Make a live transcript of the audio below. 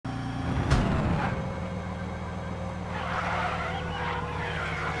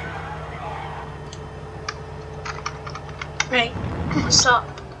what's up?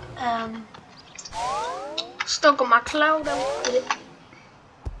 Still got my cloud outfit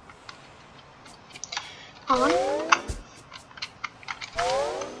on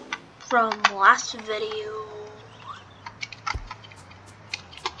from last video.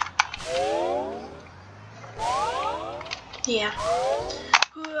 Yeah.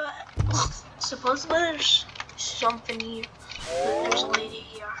 Supposedly there's something here, but there's a lady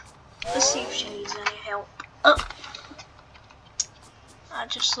here. Let's see if she needs any help. I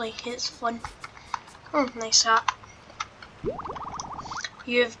just like it's fun. Oh, nice hat.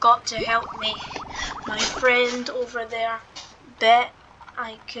 You've got to help me. My friend over there bet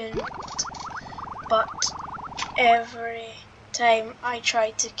I couldn't, but every time I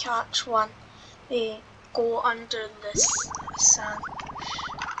try to catch one, they go under this sand.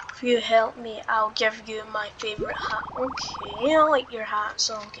 If you help me, I'll give you my favorite hat. Okay, I like your hat,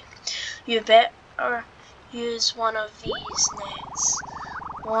 so okay. You better use one of these nets.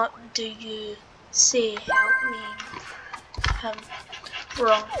 What do you say? Help me.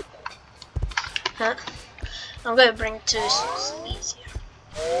 Wrong. Huh? I'm gonna bring two so it's easier.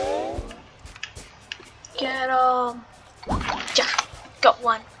 Get yeah, got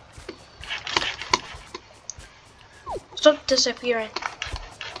one. Stop disappearing.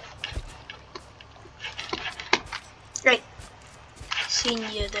 Right. Seen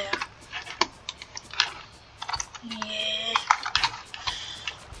you there. Yeah.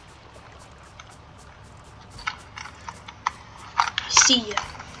 See you.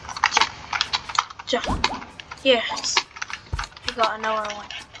 Yes. I got another one.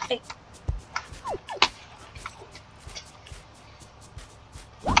 Hey.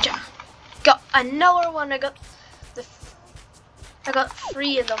 Got another one. I got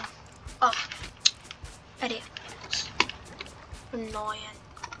 3 of them. Oh, idiot. Annoying.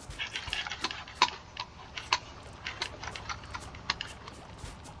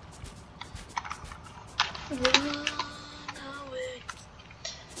 Run away.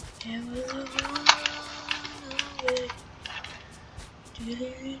 Run away.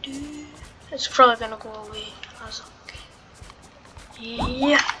 It's probably gonna go away. That's okay.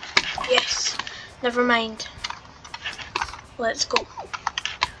 Yeah. Yes. Never mind. Let's go.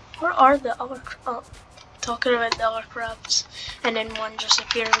 Where are the other talking about the other crabs, and then one just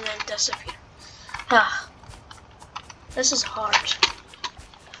appear and then disappear. Ah, this is hard.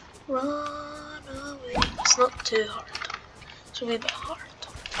 Run away. It's not too hard. It's a wee bit hard.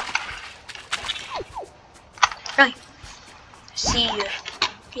 Right. I see you.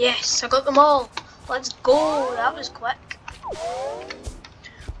 Yes, I got them all. Let's go. That was quick,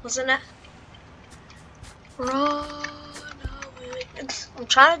 wasn't it? Run. I'm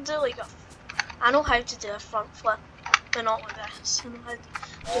trying to do like I know how to do a front flip, but not with this. I know how to do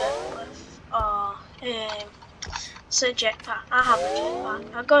it with it's a jetpack. I have a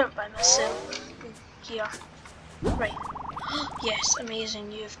jetpack. I got it by myself here. Right. Yes,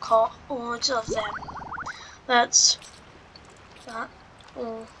 amazing. You've caught loads of them. That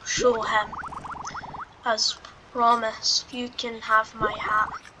will show him. As promised, you can have my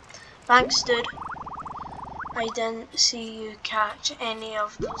hat. Thanks, dude. I didn't see you catch any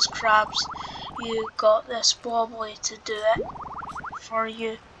of those crabs. You got this wobbly to do it for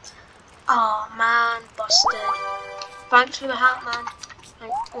you. Oh man, busted. Thanks for the hat, man.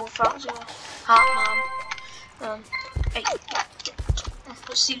 Oh, thanks for the hat, man. Hey,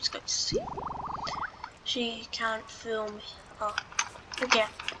 let's see what's good to see. She can't fool me. Oh, okay.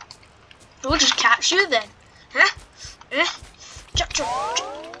 We'll just catch you then. Huh? Catch.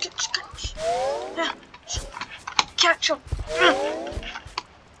 Yeah. Catch him!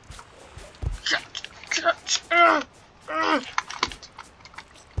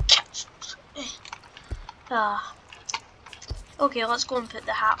 Okay, let's go and put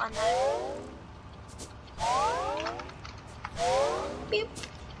the hat on now. Beep.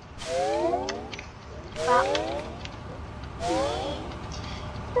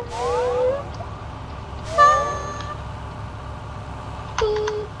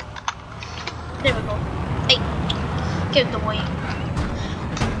 There we go. Hey. Get out the way.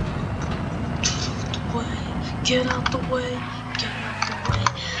 Get out the way. Get out the way.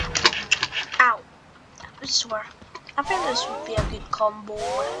 Ow. I swear. I think this would be a good combo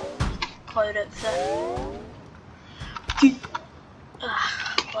with cloud outfit.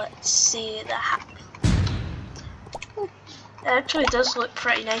 Let's see the hat. It actually does look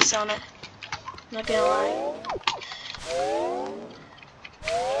pretty nice on it. Not gonna lie.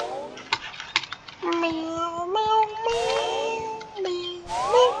 Meow, meow, meow, meow,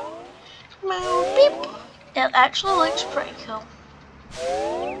 meow, meow, beep. It actually looks pretty cool.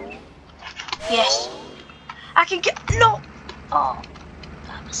 Yes. I can get, no! Oh,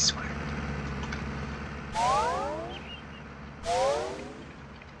 I swear.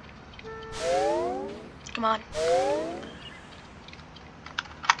 Come on.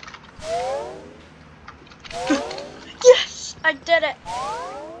 Yes! I did it!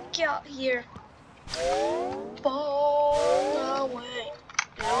 Get out here. Fall away.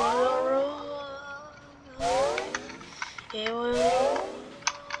 It will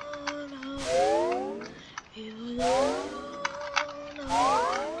run away.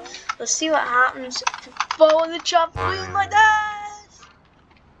 Let's see what happens if you follow the trampoline like this.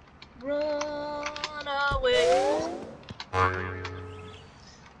 Run away.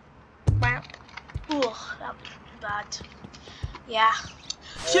 Wow. Ugh, that was bad. Yeah.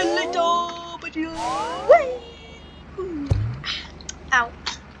 See you later, but you. Ow.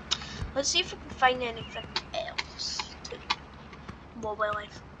 Let's see if we can find anything else to Wobbly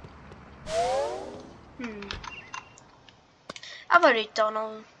Life. I've already done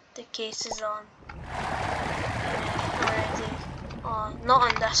all the cases on already. Not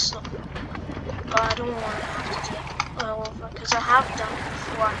on this though. But I don't want to have to do it all over because I have done it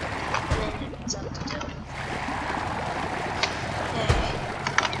before and then it means I have to do it.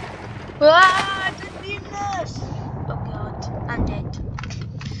 Ah, I didn't mean this! Oh god, I'm dead.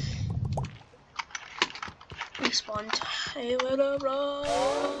 Respawned. I wanna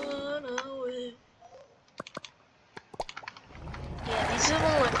run away. Yeah, these are the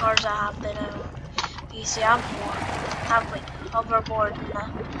only cars I have that you see, I have like hoverboard and that.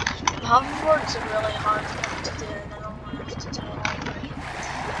 Hoverboard's a really hard thing to do and I don't want to have to do it all over again.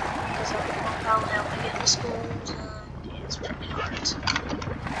 Because I'll help me get the schools and yeah, it's pretty hard.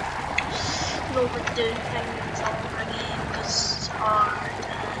 Overdo things all over again because it's hard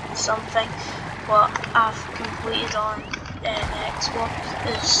and something what I've completed on the Xbox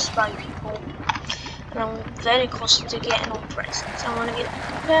is Spy People and I'm very close to getting all presents. I want to get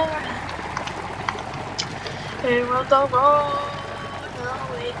there. If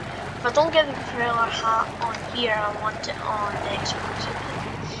I don't get the propeller hat on here, I want it on the Xbox.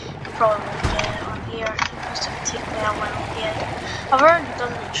 I probably won't get it on here because it would take me a while to get it. I've already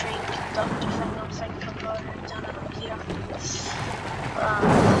done the train conductor thing, I think I've already done it on here.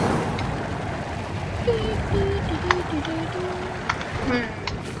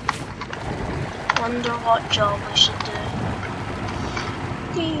 Wonder what job we should do.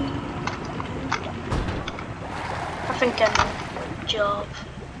 I think I know what job.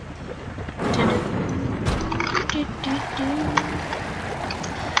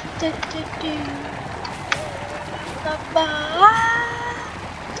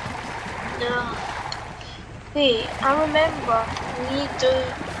 No. Wait, I remember we need to do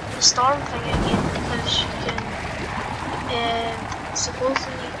the storm thing again because you can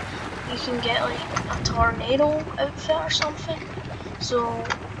supposedly you can get like a tornado outfit or something. So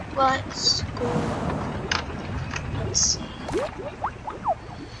let's go. Let's see.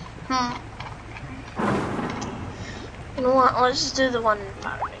 You know what? Let's do the one in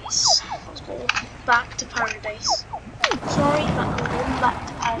paradise. Let's go back to paradise. Sorry, but I'm going back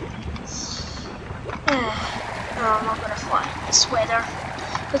to paradise. No, I'm not gonna fly. This weather.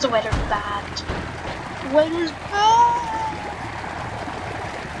 Because the weather's bad. The weather's bad!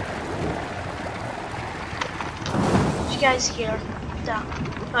 Did you guys hear that?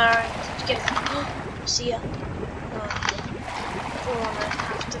 Alright, did you guys see it? No. I don't want to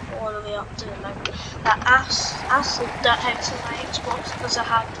have to go all the way up to the mountain. That house on my Xbox because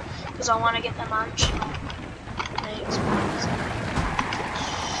I want to get the mansion on my Xbox.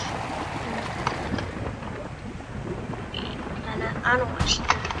 And I know what I should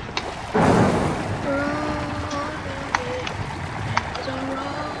do.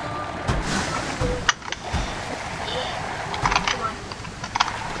 Come on.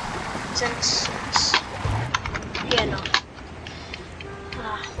 Since yeah, no.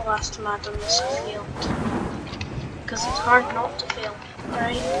 The last time I done this I failed. Because it's hard not to fail,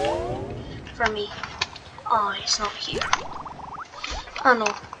 right? For me. Oh, it's not here. I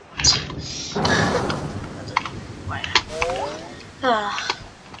know.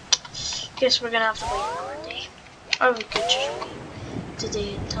 Guess we're gonna have to wait another day. Or we could just wait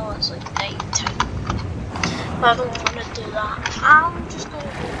today until it's like night time. But I don't want to do that. I'm just going to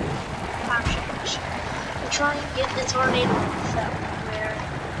try and get the tornado effect where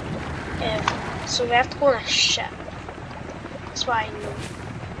so we have to go on a ship. That's why I know.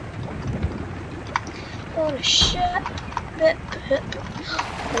 On a ship.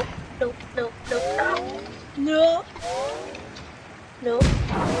 Nope. No.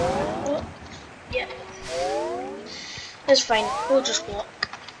 Oh, yeah. It's fine. We'll just walk.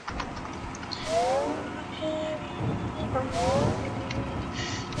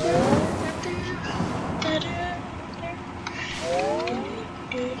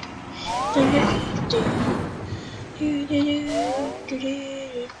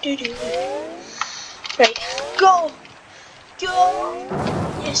 Right, go! Go!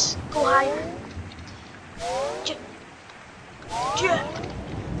 Yes, go higher.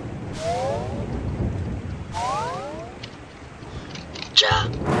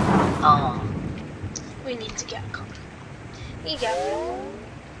 Oh, we need to get a car. You get it.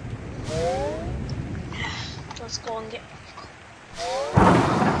 Let's go and get.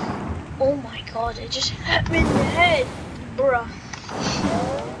 Oh my god, it just hit me in the head, bruh.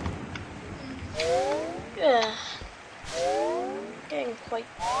 Yeah. Getting quite.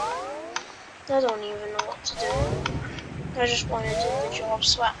 I don't even know what to do. I just want to do the job,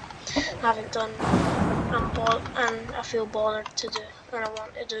 so I haven't done. And I feel bothered to do, and I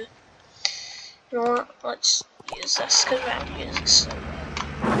want to do. You know what? Let's use this because we haven't used this.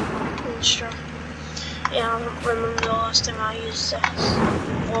 Sure. Yeah, I don't remember the last time I used this.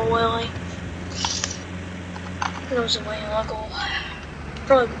 Wobbly Life. It was a while ago.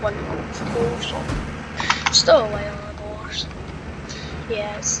 Probably 1 month ago or so. Still a while ago or so.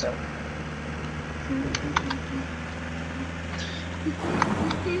 Yeah, it's still.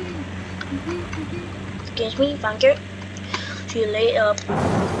 Excuse me, thank you. See you later.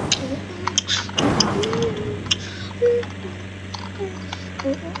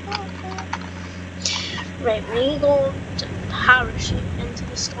 Right, we need to go to parachute into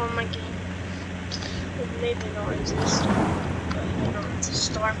the storm again. Well, maybe not into the storm, but maybe not into the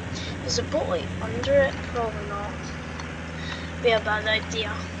storm. Is the boat like under it? Probably not. Be a bad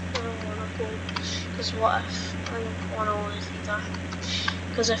idea. I don't want to go. Because what if I don't want to go either?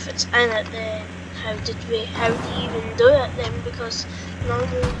 Because if it's in it, then how do you even do it then? Because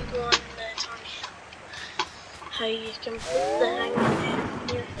normally you go on the tunnel. How you can put the thing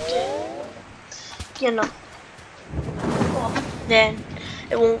in there. You know. Well, then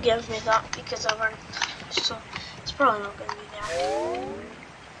it won't give me that because I learned. So it's probably not going to be there.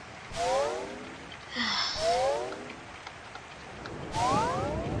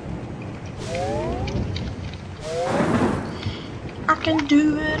 I can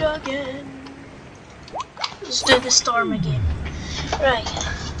do it again. Let's do the storm again. Right.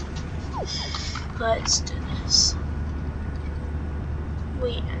 Let's do this.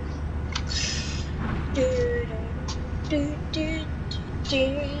 Wait.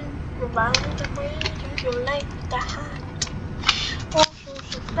 Around the world, you like that. Also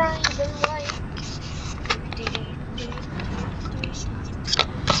surprising like.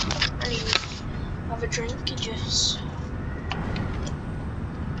 I need to have a drink of juice.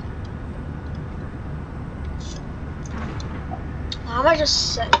 How am I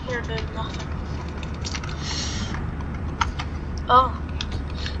just sitting here doing nothing? Oh,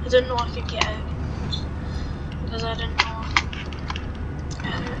 I didn't know I could get out. Because I didn't know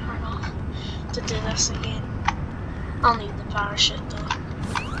or not to do this again. I'll need the parachute though.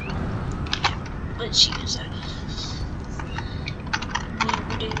 Let's use it.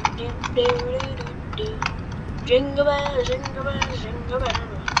 Jingle bell, jingle bell, jingle bell.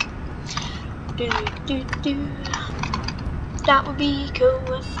 That would be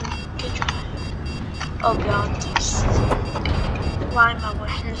cool if we could drive. Oh god, this. Why am I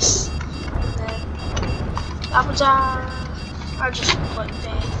wearing this? That was I just clicked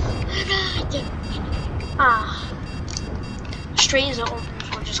it. Straight as it opens,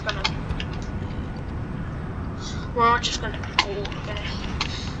 we're not just gonna go, we're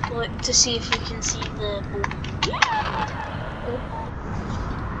gonna look to see if we can see the boat.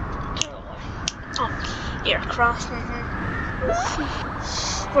 Oh, aircraft,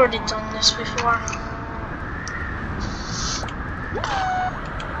 We've already done this before.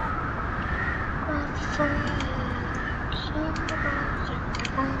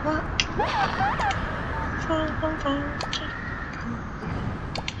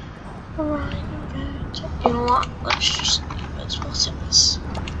 You know what? Let's what's in this?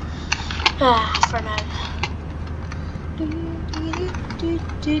 For now.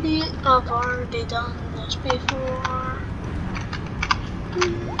 I've already done this before.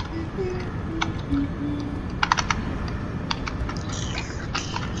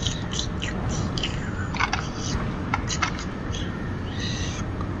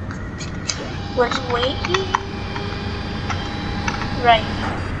 Let's wait. Right.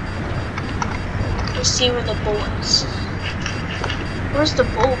 Let's see where the boat is. Where's the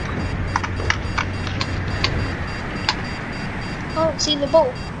boat? Oh, see the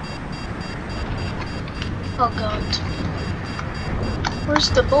boat. Oh god. Where's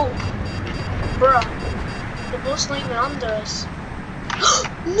the boat? Bruh. The boat's not even under us.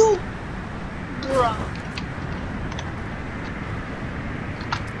 No! Bruh.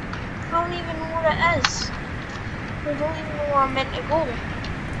 don't even know what it is. I don't even know where I'm meant to go.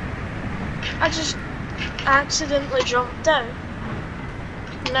 I just accidentally jumped out.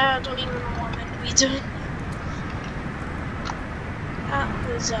 Now I don't even know what I'm meant to be doing. That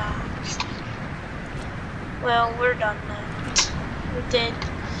was well, we're done now. We did.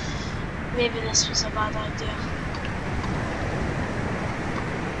 Maybe this was a bad idea.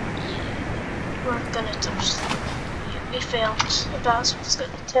 Yeah, we're gonna touch them. We failed. If that's what's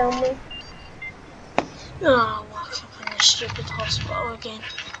gonna tell me. Oh, I'll walk up in this stupid hospital again.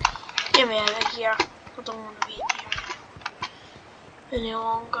 Get me out of here. I don't want to be in here any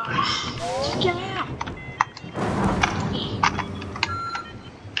longer. Get me out.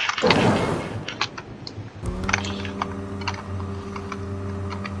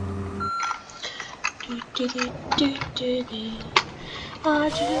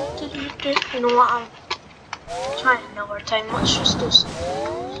 You know what? I'm trying another time. Let's just do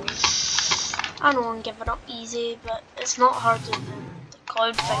something. I know I'm giving up easy, but it's not harder than the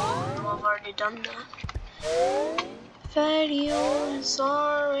cloud thing. I've already done that. Video is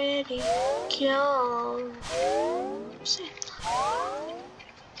already gone.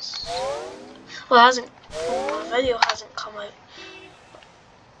 Well, it hasn't. My video hasn't come out.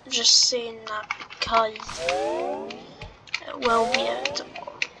 Just saying that because it will be out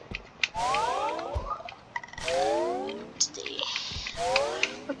tomorrow. Today.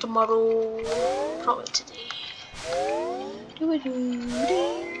 Or tomorrow. Probably today.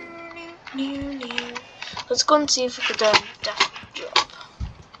 Let's go and see if we could do a different job.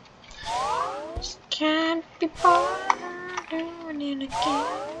 Just can't be bothered doing it again.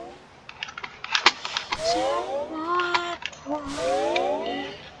 So what?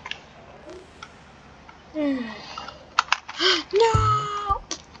 No!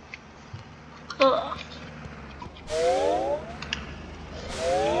 Ugh.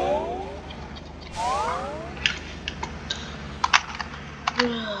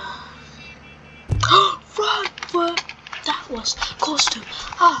 Run, what? That was close to.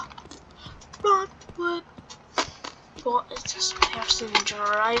 Run, what? What is this person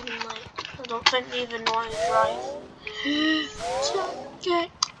driving like? I don't think they even know how to drive.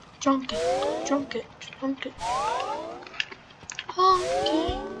 Drunk it. Okay.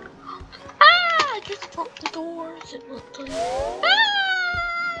 I just broke the doors. It was done. I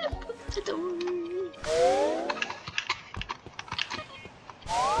broke the door.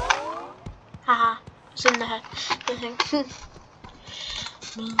 Haha, it's in the head. The thing.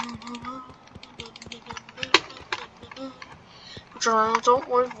 Don't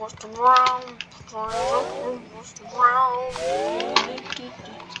worry, what's around. Surround.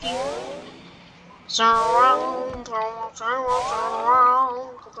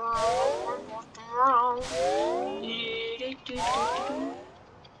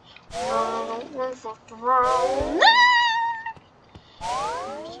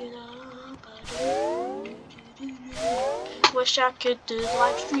 Wish I could do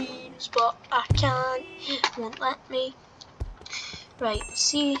live streams, but I can't. Won't let me. Right,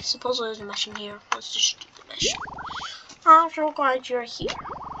 see, supposedly there's a mission here. Let's just do the mission. I'm so glad you're here.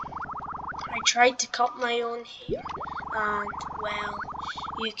 I tried to cut my own hair, and well,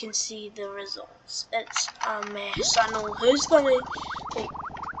 you can see the results. It's a mess. I know who's gonna like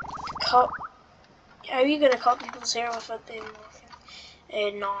cut. How are you gonna cut people's hair without them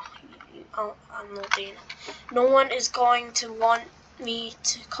working? No, I'm not doing it. No one is going to want me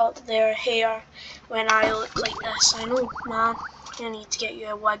to cut their hair when I look like this. I know, man. I need to get you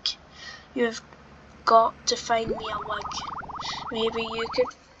a wig. You've got to find me a wig. Maybe you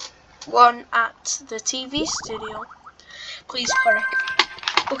could one at the TV studio. Please hurry.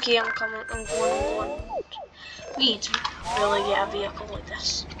 Okay, I'm coming. I'm going. We need to really get a vehicle like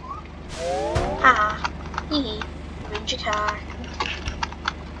this. Haha. Hee. Arrange your car.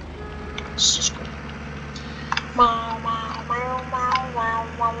 Let's just go.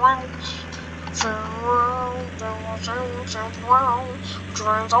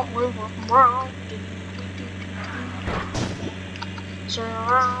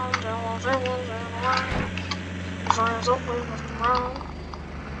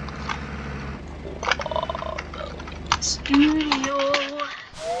 Studio.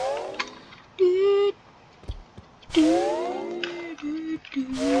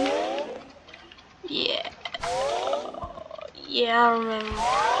 Yeah, I remember.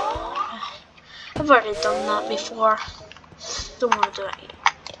 I've already done that before. Don't want to do it again.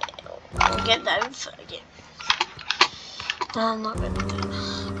 I'll get the outfit again. No, I'm not gonna do it.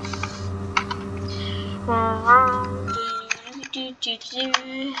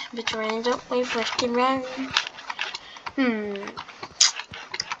 But we're don't wait for the round.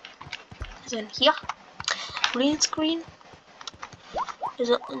 Is it in here? Green screen? Is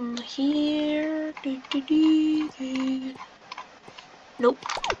it in here? Nope.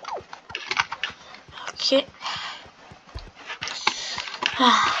 Okay.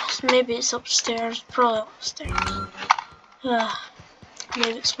 Maybe it's upstairs. Probably upstairs. Maybe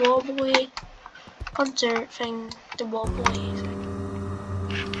it's wobbly. Hunter thing. The wobbly thing.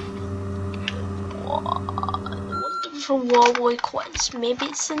 For wobbly quiz. Maybe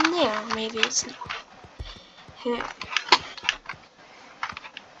it's in there. Maybe it's not. Here.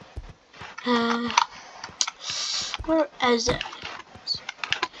 Where is it?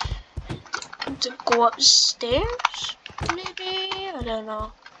 To go upstairs? Maybe? I don't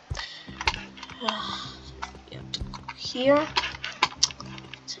know. You have to go here.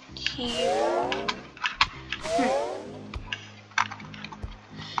 To here.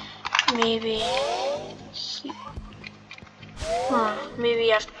 Maybe here. Maybe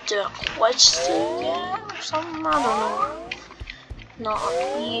you have to do a quiz to get or something. I don't know. Not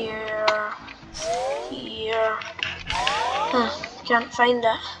here. Here. Can't find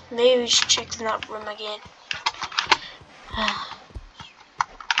it. Maybe we should check in that room again.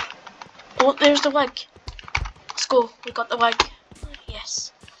 Oh, there's the wig. Let's go. We got the wig.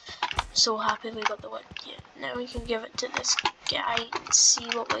 Yes. So happy we got the wig. Yeah. Now we can give it to this guy and see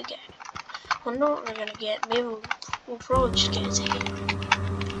what we get. Wonder what we're gonna get. Maybe we'll probably just get his hair.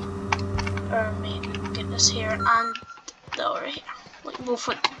 Or maybe we'll get this hair and the other hair. Like both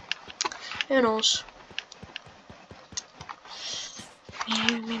of them. Who knows?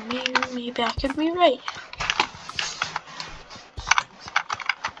 Maybe I could be right.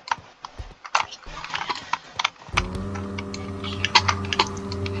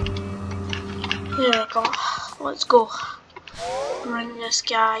 Here we go. Let's go. Bring this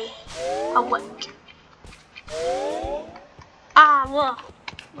guy a wig. Well,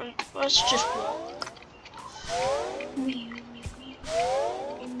 let's just walk.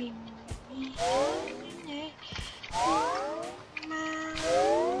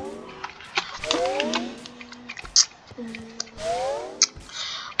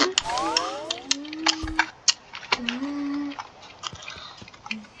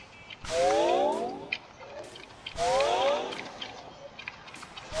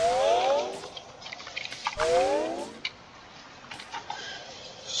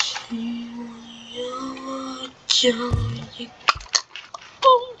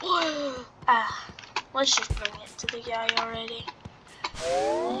 Let's just bring it to the guy already.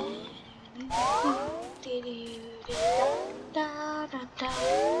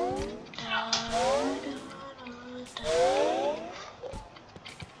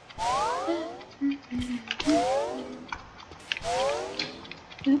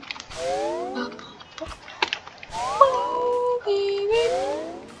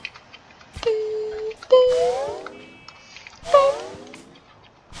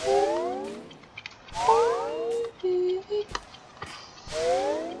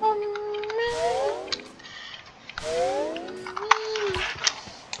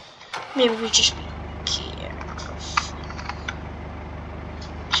 Maybe we just be careful.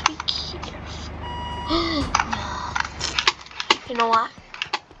 Just be careful. You know what?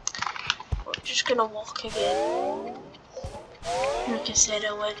 We're just gonna walk again. Like I said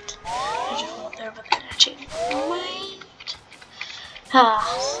I would. I just walked there, but then I changed my mind.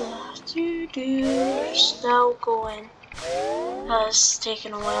 We're still going. It's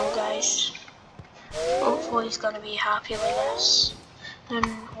taking a while, guys. Hopefully he's gonna be happy with this. And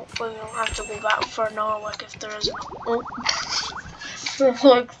hopefully we don't have to go back for another look if there isn't. Oh,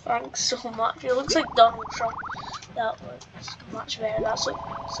 look, thanks so much. It looks like Donald Trump. That looks much better. That's like,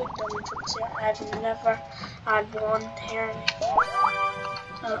 it's like Donald Trump's hair. I've never had blonde hair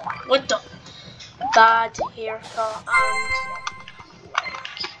before. What the? Bad haircut and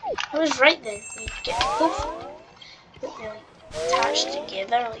I was right then. You get both like attached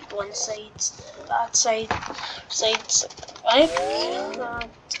together, like one side's the bad side's like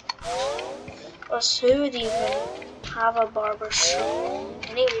us who would even have a barber shop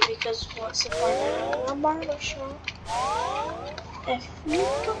anyway, because what's the point of having a barber shop if you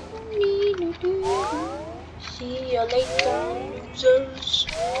don't need to do? See you later, losers.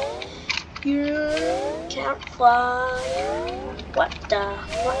 You can't fly. What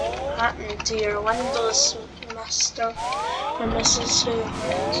happened to your windows, Mr. or Mrs. Who?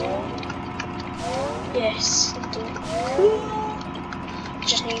 Yes, indeed.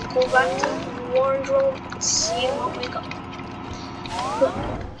 Just need to go back to the wardrobe and see what we got.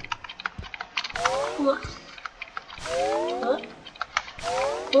 What?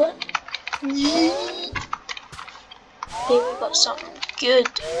 Maybe we got something good.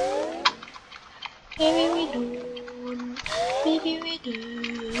 Maybe we don't. Maybe we do.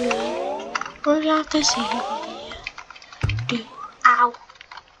 We'll have to see. Do. Ow.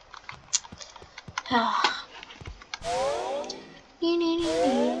 Ah.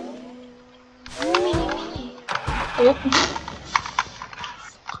 Oh.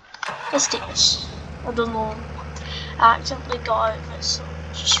 Let's do this. I don't know. I accidentally got out of it, so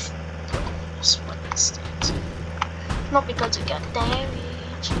just split instead. Not because it got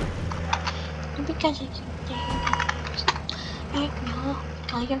damaged. Not because it got damaged. No,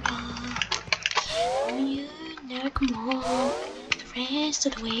 come on. You never come on. The rest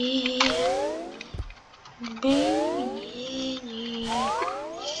of the way. Baby.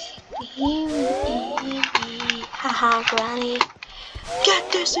 Haha, Granny.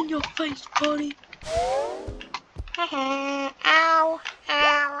 Get this in your face, buddy. Haha, ow,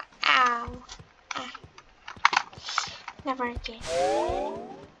 ow, ow. Never again.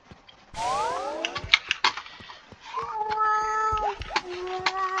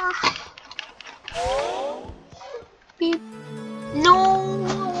 Beep. No,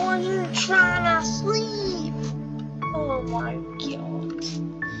 I wasn't trying to sleep. Oh my god.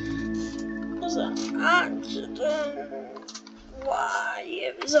 It was an accident. Why?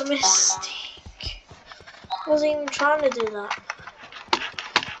 It was a mistake. I wasn't even trying to do that.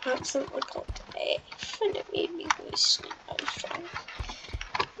 I accidentally clicked F and it made me go to sleep. I was trying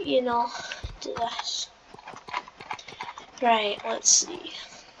to, you know, do this. Right, let's see.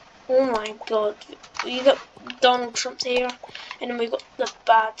 Oh my god. We got Donald Trump's hair and then we got the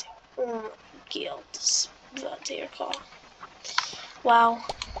bad. Oh my god, this bad hair car. Wow.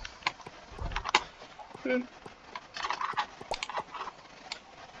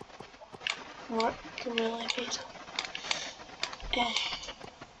 What can really be?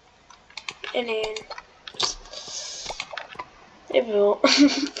 And then there we go.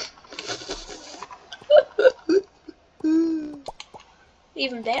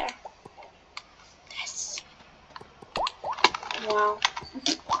 Even better. Yes. Wow.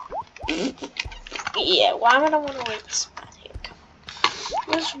 Yeah, why would I want to wear this bad haircut?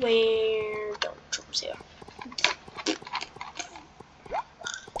 Let's wear Donald Trump's hair.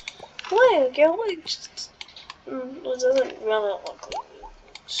 Look, it looks. It doesn't really look like it.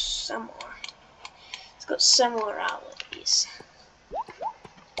 Similar. It's got similarities.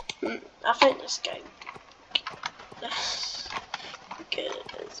 I think this guy good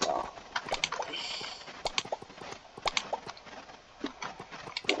as well.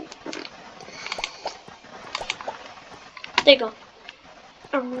 There you go.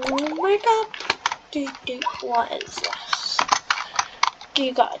 Oh my god. What is this?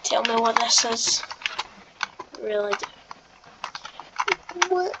 You gotta tell me what this is. Really do.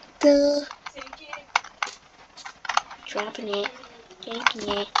 What the? Dropping it. Taking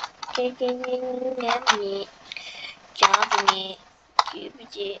it. Taking it. Grabbing it. Jobbing it.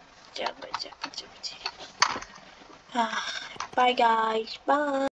 Cubing it. Jabba, jabba, jabba, jabba. Bye guys. Bye.